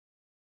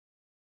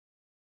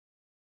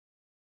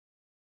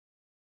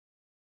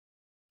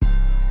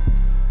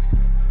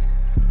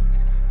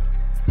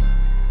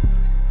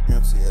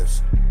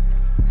shit.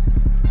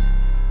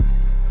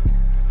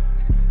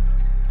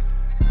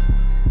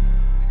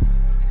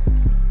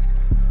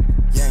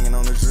 Yangin'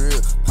 on the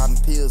drill, poppin'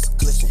 pills,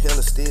 clutching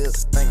hella steel.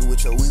 Thinkin'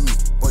 with your wee-wee,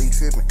 boy you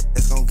trippin',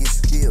 that's gon' get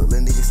you killed.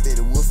 Little nigga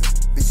steady woofin',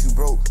 bitch you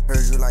broke,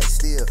 heard you like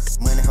steel.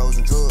 Money, hoes,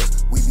 and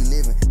drugs, we be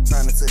livin',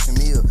 tryna touch a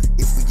meal.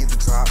 If we get the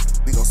drop,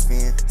 we gon'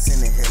 spin,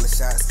 sending hella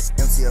shots.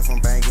 MTF I'm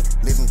bangin',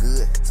 living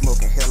good,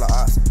 smoking hella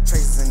ops.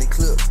 Traces in the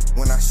clip,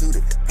 when I shoot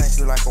it, paint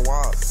you like a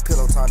wall.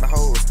 Pillow talk the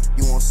hoes,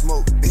 you want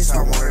smoke, bitch I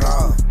want it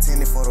all.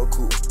 Tinted photo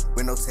coupe,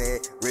 with no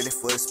tag, ready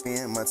for the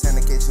spin. Montana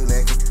catch you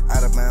lacking,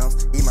 out of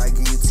bounds, he might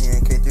give you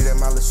 10. K3 that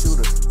mile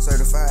shooter,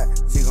 certified,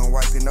 she gon'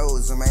 wipe your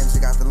nose. The man, she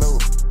got the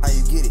load. How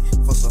you get it?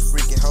 For some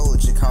freaking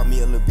hoes, she call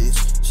me a little bitch.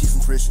 She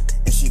from Christian,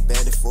 and she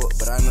bad as fuck,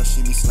 but I know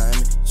she be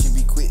sliming. She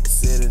be quick to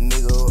set a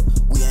nigga up.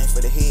 We ain't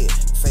for the head,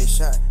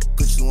 face shot,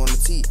 put you on the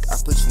tee. I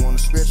put you on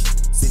the stretcher,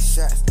 6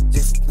 shots,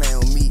 just for playing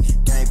with me.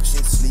 Gang for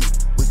shit to sleep,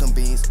 with them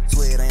beans,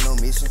 swear it ain't no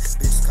mission.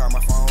 Bitches call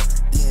my phone,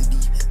 D&D,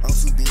 I'm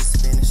too busy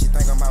spinning. She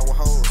think I'm out with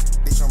hoes,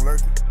 bitch I'm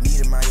lurking,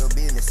 need to mind your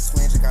business.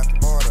 Swing, got the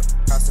border,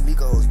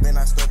 Casamigos, been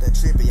I start that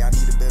trippin', y'all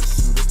need a better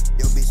shooter.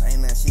 Your bitch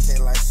ain't nothing, she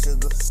taste like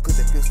sugar. Put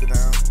that pistol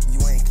down,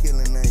 you ain't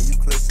killing nothing, you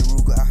clutch the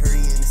Ruger. I heard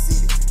he in the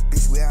city,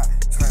 bitch we out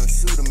trying to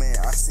shoot a man.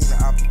 I seen the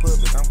op in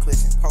public, I'm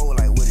clutching pole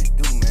like what it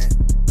do, man.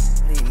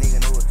 These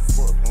nigga know what the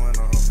fuck going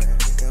on, man.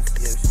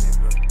 MTF shit,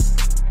 bro.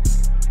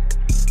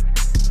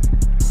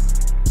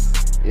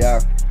 Yeah,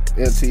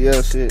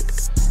 MTF shit.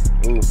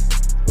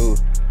 Ooh.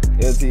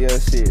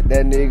 MTF shit.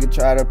 That nigga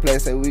try to play,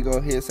 say we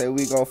gon' hit, say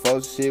we gon'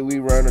 force shit. We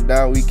run her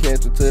down, we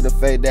catch her to the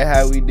face. That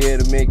how we did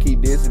it, man.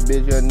 Keep dissing,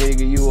 bitch. Your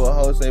nigga, you a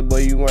hoe. Say,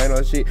 boy, you ain't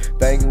on shit.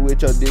 Thinking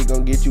with your dick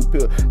gon' get you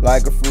peeled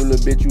like a fool,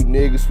 little bitch. You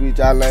nigga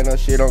switch. I land on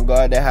shit on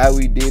guard. That how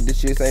we did the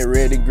shit. Say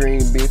red and green,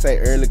 bitch. Say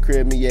early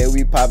crib me. Yeah,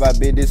 we pop. I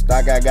bid this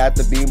stock. I got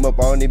the beam up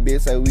on it,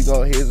 bitch. Say we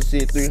gon' hit some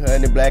shit.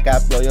 300 black eye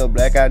flow. Yo,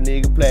 black eye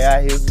nigga play.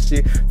 I hear some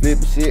shit.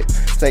 Flippin' shit.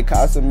 Say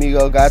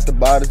Casamigo got the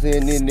bottles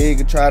in. This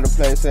nigga try to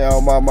play. Say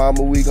on my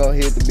mama, we gon'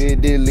 hit the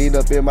bid. Did lean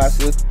up in my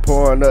sister,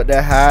 pouring up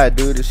that how I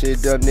do the shit.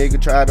 The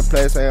nigga try to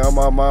play, say on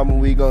my mama,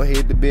 we gon'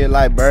 hit the bid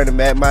like burning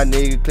Mac. My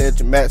nigga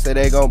clutching Mac, say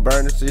they gon'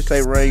 burn the shit.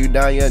 Say run you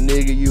down, young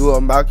nigga, you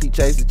a mouth, keep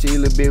chasing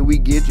chili bit. We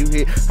get you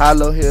hit,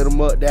 hollow hit them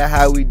up, that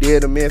how we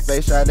did them in.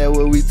 Face shot, that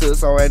what we took,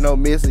 so ain't no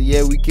missing.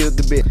 Yeah, we killed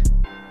the bit.